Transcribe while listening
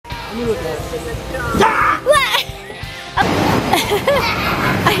Let me look at it. What?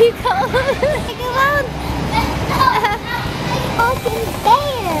 Are you cold? Come on. Walking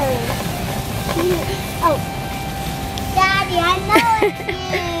bear. Oh. Daddy, I know it's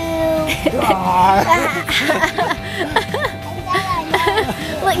you.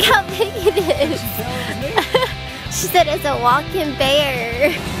 Look how big it is. She said it's a walking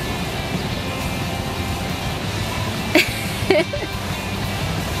bear.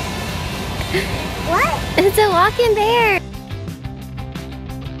 What? It's a walking bear.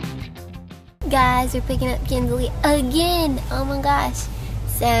 Guys, we're picking up Kinsley again. Oh my gosh.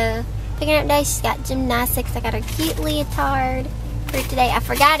 So, picking up today, she's got gymnastics. I got her cute leotard for today. I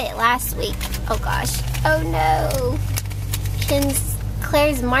forgot it last week. Oh gosh. Oh no.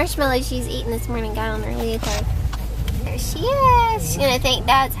 Claire's marshmallow she's eating this morning got on her leotard. There she is. She's gonna think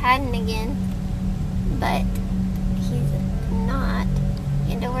Dad's hiding again. But he's not.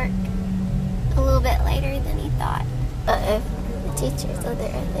 Getting to work a little bit later than he thought. Uh-oh. The teacher's over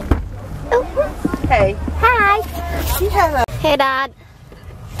there, I think. Oh. Hey. Hi. Hey, Dad.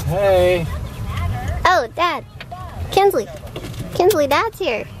 Hey. Oh, Dad. Kinsley. Kinsley, Dad's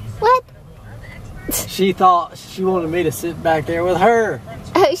here. What? She thought she wanted me to sit back there with her.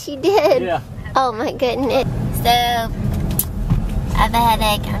 Oh, she did? Yeah. Oh, my goodness. So, I have a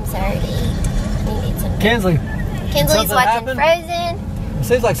headache. I'm sorry to eat. I need some. Kinsley. Kinsley's watching Frozen. It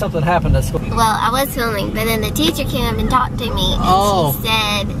seems like something happened at school. Well, I was filming, but then the teacher came up and talked to me. And she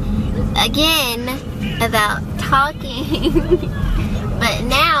said, again, about talking. But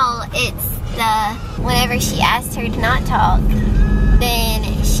now it's whenever she asked her to not talk, then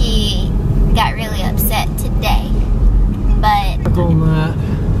she got really upset today. But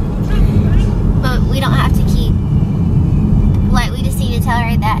we don't have to keep, like, we just need to tell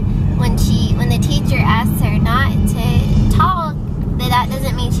her that when the teacher asks her not to talk, that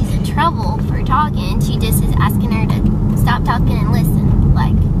doesn't mean she's in trouble for talking. She just is asking her to stop talking and listen.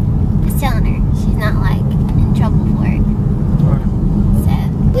 Like, just telling her she's not, like, in trouble for it. Right. So,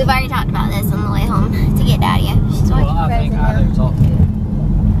 we've already talked about this on the way home to get Daddyo. She's watching Frozen now. I talk to her.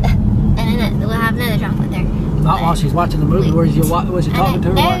 And then we'll have another talk with her. Not while she's watching the movie. Was you talking to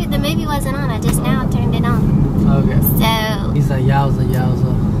her? No, the movie wasn't on. I just now turned it on. Okay. So. He's like, yowza,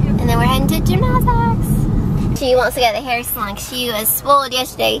 yowza. And then we're heading to gymnastics. She wants to go to the hair salon. She was spoiled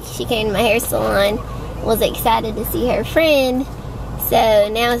yesterday. She came to my hair salon. Was excited to see her friend. So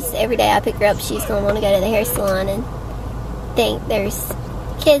now every day I pick her up, she's going to want to go to the hair salon and think there's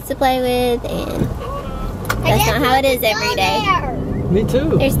kids to play with. And that's not how it is every day. Me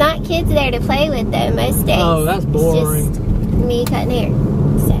too. There's not kids there to play with though most days. Oh, that's boring. It's just me cutting hair.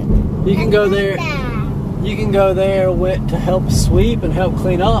 So. You can go there. You can go there to help sweep and help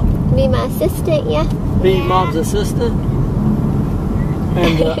clean up. Be my assistant, yeah. Be Mom's assistant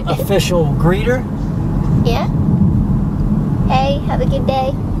and the official greeter. Yeah. Hey, have a good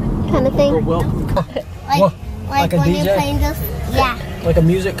day, kind of thing. You're welcome. Like a when DJ? you're playing this? Yeah. Like a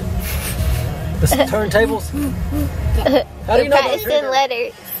music. The turntables. How do you know about practicing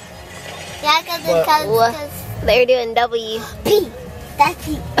letters? Yeah, because they're doing W. P. That's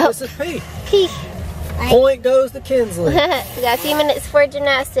P. This is P. P. Point goes to Kinsley. We got a few minutes for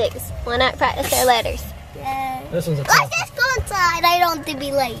gymnastics. Why not practice our letters? This one's a Let's tough just go inside. I don't want to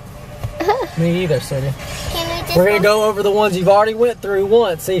be late. one. Me either, Sonia. Can we just We're going to go over the ones you've already went through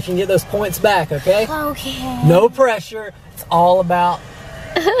once. See if you can get those points back, okay? Okay. No pressure. It's all about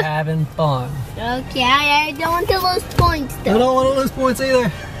having fun. Okay, I don't want to lose points though. I don't want to lose points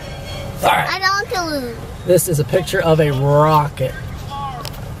either. Alright. I don't want to lose. This is a picture of a rocket.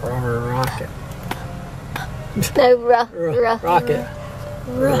 Rocket. No, Rocket.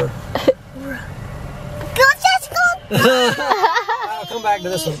 Let's just go. I'll come back to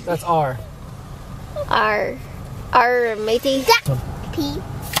this one. That's R. R, matey. P.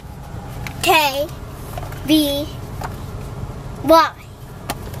 K. V. Y.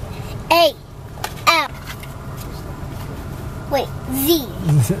 A. L. Wait, Z.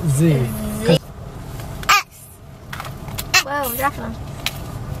 Z. S. Whoa, I'm dropping them.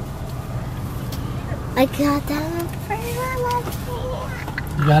 I got that one first.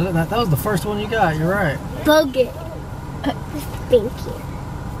 You got it? That was the first one you got. You're right. Bogey. Thank you.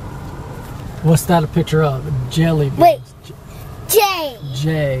 What's that a picture of? Jelly beans. Wait. J.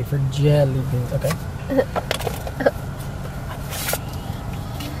 J for jelly beans. Okay.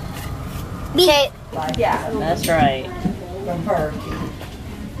 B. Okay. Yeah, that's right. From her.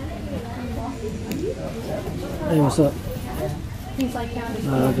 Hey, what's up?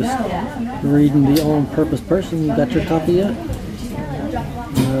 Just reading The On-Purpose Person. You got your copy yet?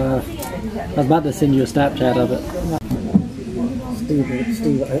 I was about to send you a Snapchat of it.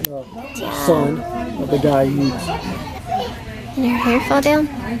 son of the guy you used. And her hair fall down?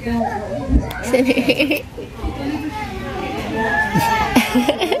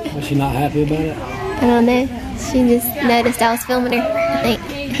 Was she not happy about it? I don't know. She just noticed I was filming her, I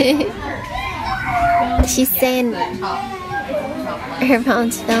think. She's saying her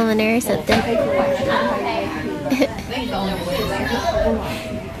mom's filming her or something.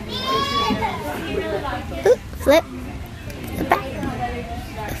 Ooh, flip. Flip back.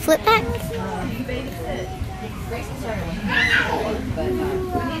 Flip back.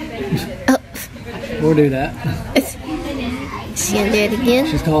 Oh. We'll do that. She's gonna do it again?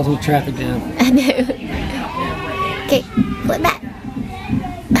 She's causing a traffic jam. I know. Okay, flip back.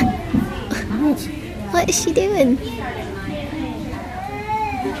 What is she doing?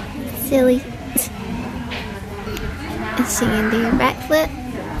 Silly. Is she gonna do her backflip?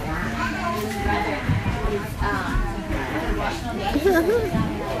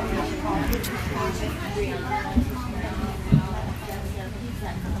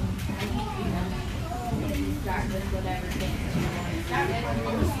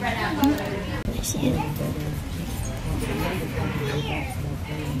 There she is.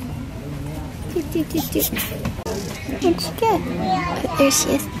 Where'd she go? Oh, there she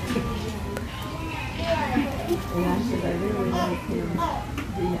is.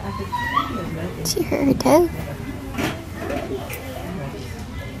 She hurt her toe.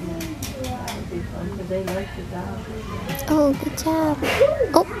 Oh, good job.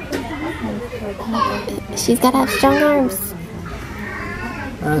 Oh. She's got to have strong arms.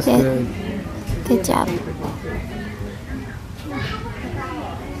 That's good. Good job. She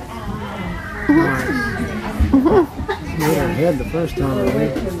hit her head the first time, I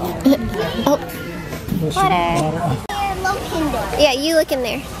think. Oh. Water. Yeah, you look in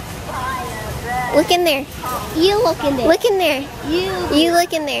there. Look in there. You look in there. Look in there. You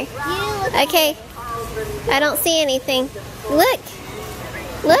look in there. Okay. I don't see anything. Look.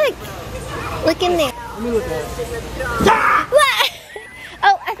 Look. Look in there. Let me look at it. What?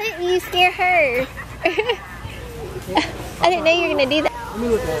 Oh, I think you scare her. I didn't know you were going to do that. Let me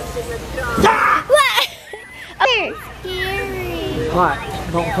look at it. What? Oh, here. scary. Hot.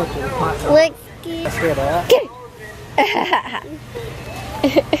 Don't touch it. Hot. Look. I'm scared of that.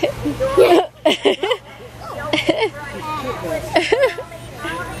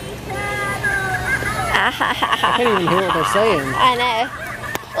 I can't even hear what they're saying. I know.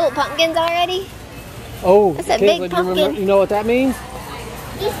 Oh, pumpkins already? Oh, That's a Kinsley, big do you remember? pumpkin. You know what that means?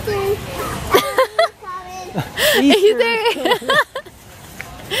 Easter. Either.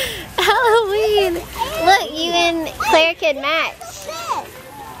 Halloween. Look, you and Claire could match.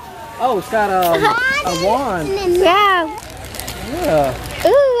 Oh, it's got a wand. Wow. Yeah.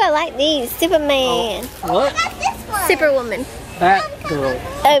 Ooh, I like these. Superman. What? Superwoman. Batgirl.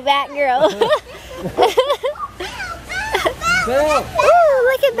 Oh, Batgirl. Belle. Ooh,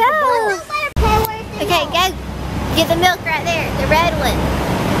 look at Belle. Okay, go. Get the milk right there. The red one.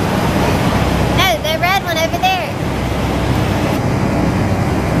 No, the red one over there.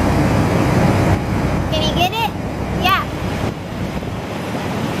 Can you get it? Yeah.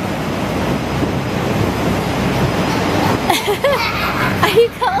 Are you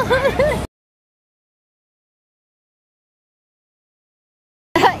cold?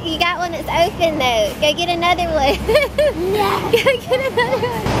 You got one that's open though. Go get another one. Yeah. Go get another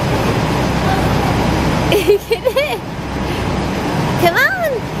one. Get it. Come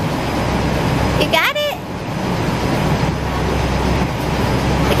on. You got it?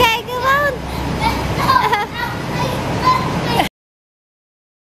 Okay, come on.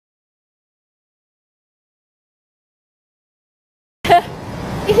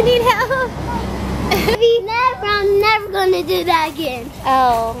 You need help? Never, I'm never gonna do that again.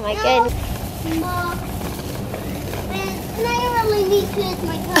 Oh my goodness. Mom, and I really need to use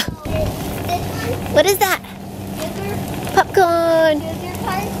my toe. What is that? Popcorn. Sugar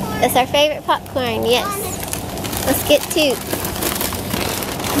popcorn. That's our favorite popcorn, yes. Let's get two.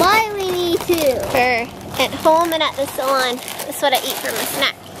 Why we need to? For at home and at the salon. That's what I eat for my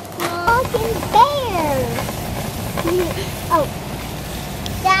snack. Walking bear. Oh.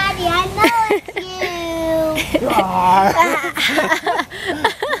 Daddy, I know it's you. I know it's you.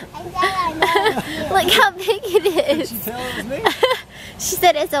 Look how big it is. Did she tell it was me? She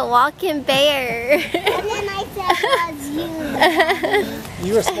said it's a walking bear. And then I said it was you.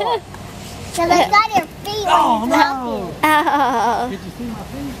 You were smart. Because I got your feet Oh, when no. you're talking. Oh. Did you see my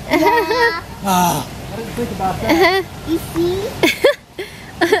feet? Yeah. Ah, I didn't think about that. You see?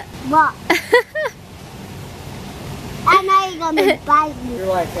 What? I know you're going to bite me. You're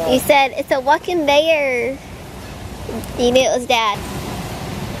like, You said it's a walking bear. You knew it was Dad.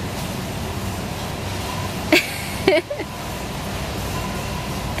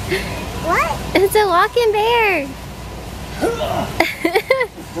 What? It's a walking bear.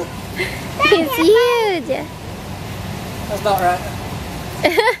 It's huge. That's not right.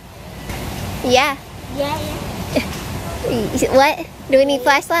 Yeah. Yeah. What? Do we need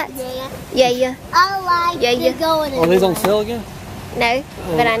flashlights? Yeah. I like to go in Are these on sale again? No,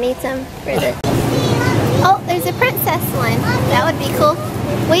 but I need some for the... Oh, there's a princess one. That would be cool.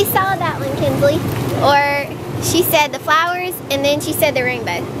 We saw that one, Kinsley. Or she said the flowers, and then she said the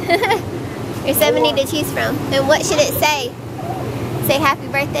rainbow. There's so many to choose from. And what should it say? Say happy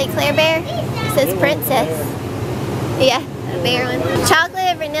birthday, Claire Bear? It says princess. Yeah, a bear one.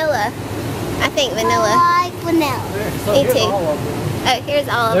 Chocolate or vanilla? I think vanilla. I like vanilla. Me too. Oh, here's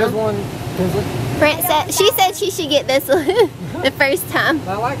all of There's them. one. Kinsley. Princess. She said she should get this one the first time.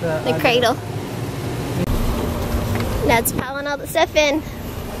 I like that. The cradle. That's piling all the stuff in.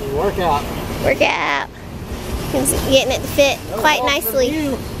 Work out. Work out. Getting it to fit quite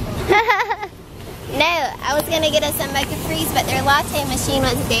nicely. No, I was gonna get us some Mocha Freeze, but their latte machine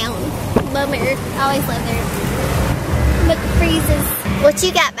was down. Bummer. I always love their Mocha Freezes. What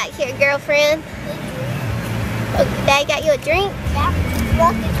you got back here, girlfriend? Oh, Dad got you a drink? Yeah.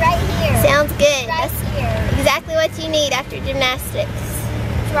 Look, it's right here. Sounds good. Right That's here. exactly what you need after gymnastics.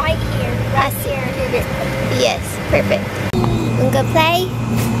 It's right here. Right here. Yes, perfect. Wanna go play?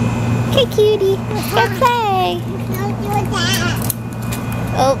 Okay, cutie. Let's go play. Don't do that.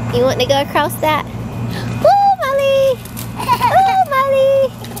 Oh, you want to go across that? Woo, Molly! Woo, Molly!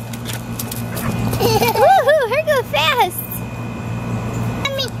 Woohoo! Her go fast.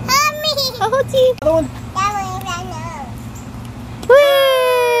 Mommy. I'll hold you. Another one.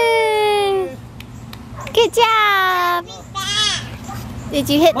 Woo! Good job. Did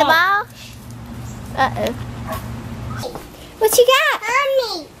you hit the ball? Uh-oh. What you got?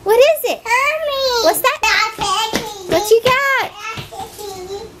 Mommy. What is it? Mommy. What's that? What you got?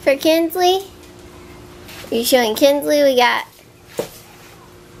 For Kinsley? Are you showing Kinsley? We got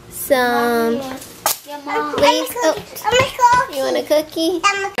some leaves. Oh, you want a cookie?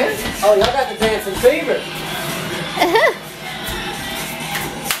 Oh, y'all got the dancing fever.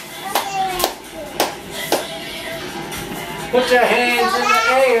 Put your hands in the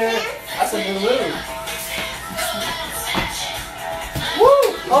air. That's a new move. Woo!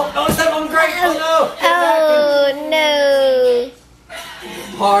 Oh, don't step on grape. Oh no! Oh no!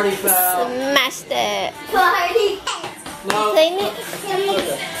 Party foul. Smashed it. Party. No. Clean it.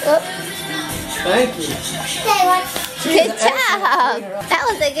 Oh, Thank you. good job. That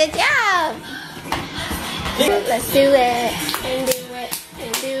was a good job. Let's do it. And do it.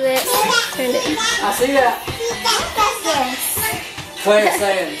 And do it. Turn it. I see that. Claire's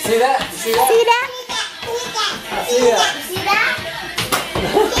saying, see that? See that? See that? I see that.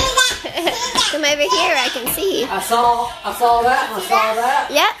 Come over here. I can see you. I saw that and I saw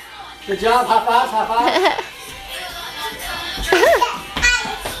that. Yep. Good job. High five, high five.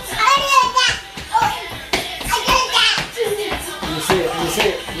 You see it, you see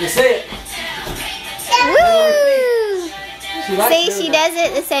it, you see it. Woo! She likes See, doing she that. does it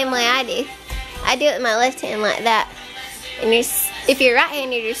the same way I do. I do it with my left hand like that. And if you're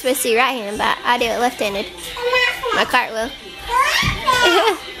right-handed, you're supposed to be right-handed, but I do it left-handed. My cartwheel.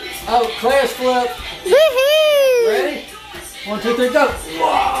 Oh, Claire's flip. Woohoo! Ready? 1, 2, 3, go.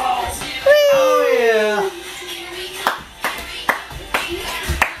 Whoa. Woo! Oh, yeah.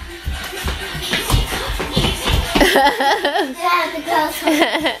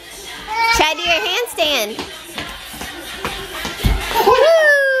 Try to do your handstand. Woo!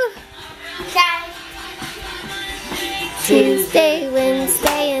 Tuesday,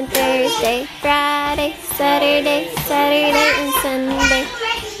 Wednesday, and Thursday, Friday, Saturday, and Sunday.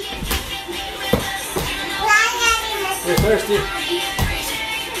 You're thirsty.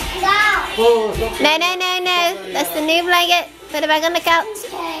 Whoa, let's go. No. That's the new blanket. Put it back on the couch.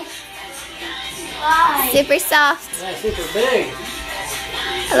 Super soft. That's super big.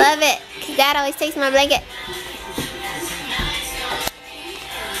 I love it. 'Cause Dad always takes my blanket.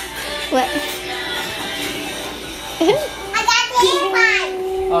 What?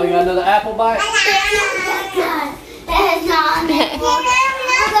 Oh, you got another apple bite? That's not